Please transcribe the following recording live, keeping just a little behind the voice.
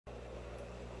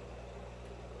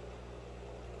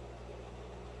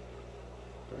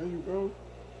There you go.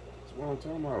 That's what I'm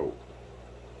talking about.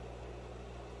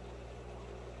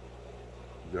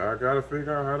 Y'all gotta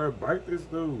figure out how to bite this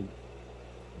dude.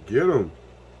 Get him.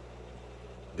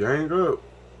 Gang up.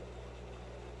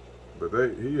 But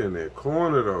he in that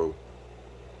corner though.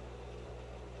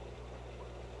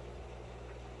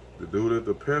 The dude at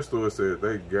the pet store said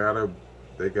they gotta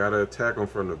attack him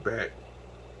from the back.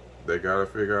 They gotta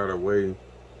figure out a way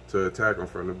to attack him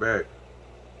from the back.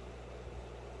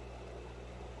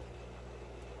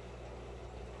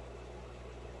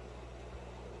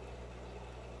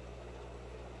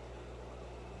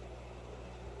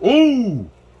 Ooh!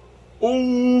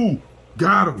 Ooh!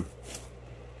 Got him!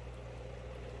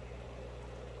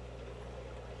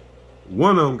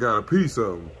 One of them got a piece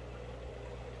of him.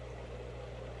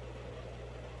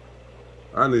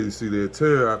 I need to see their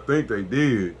tail. I think they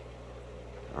did.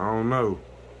 I don't know.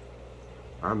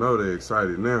 I know they're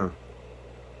excited now.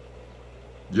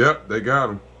 Yep, they got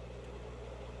him.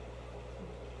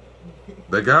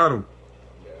 They got him.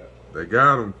 Yeah. They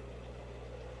got him.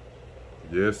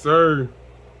 Yes, sir.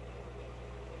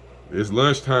 It's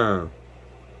lunchtime.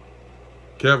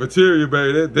 Cafeteria,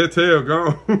 baby. That tail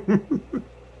gone.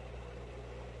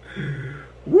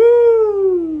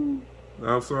 Woo!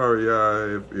 I'm sorry,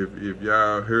 y'all, if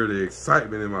y'all heard the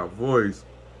excitement in my voice.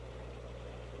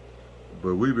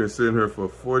 But we've been sitting here for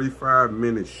 45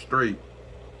 minutes straight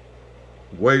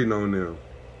waiting on them.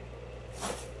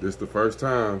 This the first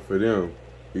time for them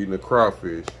eating a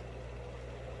crawfish.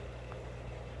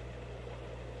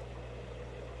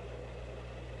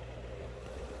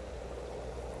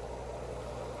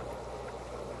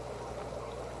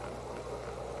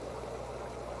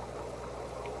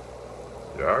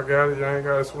 Y'all got it. Y'all ain't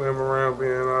got to swim around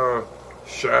being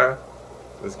shy.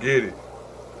 Let's get it.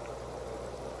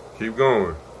 Keep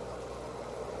going.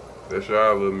 That's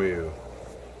y'all little meal.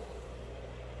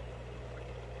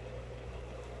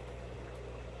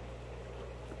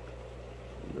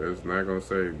 That's not gonna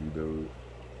save you, dude.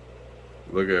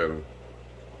 Look at him.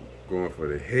 Going for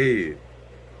the head.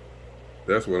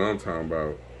 That's what I'm talking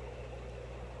about.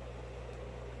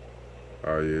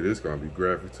 Oh yeah, this gonna be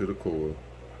graphic to the core.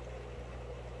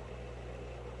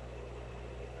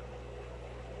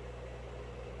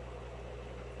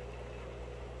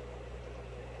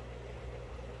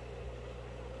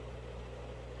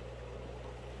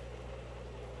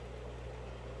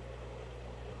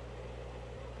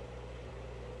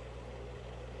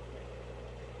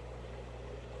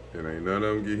 And ain't none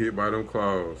of them get hit by them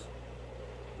claws.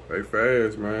 They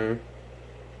fast, man.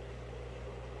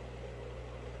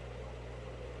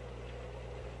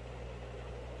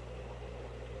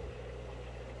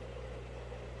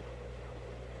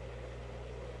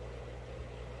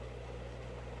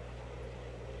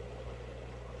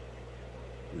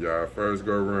 Y'all first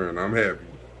go run. I'm happy.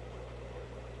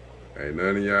 Ain't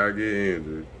none of y'all get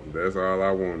injured. That's all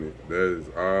I wanted. That is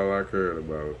all I cared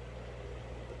about.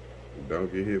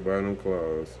 Don't get hit by them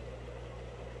claws.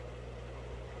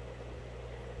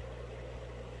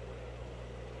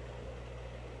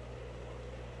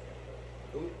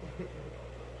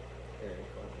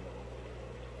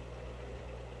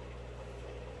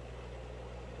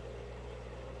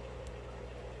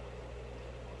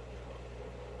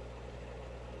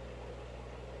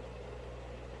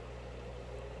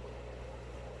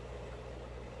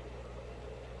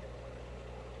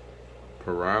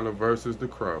 Piranha versus the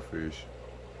crawfish.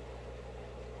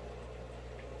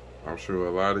 I'm sure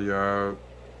a lot of y'all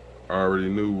already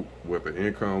knew what the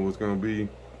income was going to be.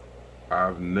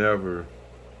 I've never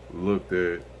looked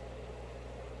at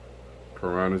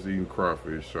piranhas eating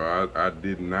crawfish, so I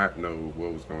did not know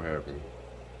what was going to happen.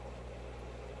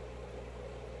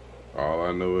 All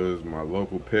I know is my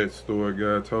local pet store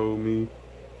guy told me,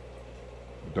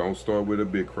 don't start with a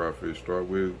big crawfish. Start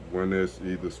with one that's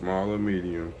either small or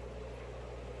medium,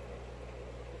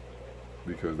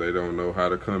 because they don't know how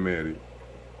to come at it.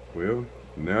 Well,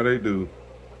 now they do.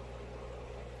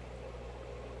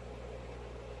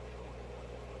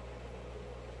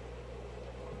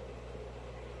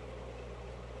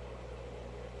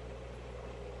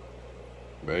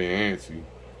 They antsy.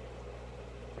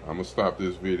 I'm gonna stop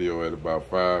this video at about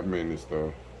 5 minutes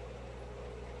though,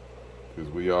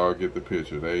 because we all get the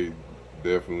picture. They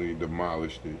definitely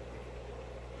demolished it.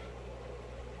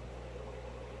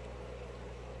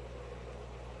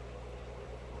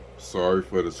 Sorry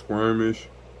for the skirmish,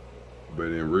 but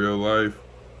in real life,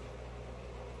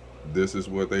 this is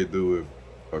what they do. If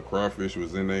a crawfish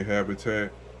was in their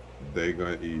habitat, they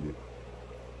gonna eat it.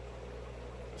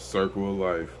 Circle of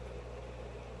life.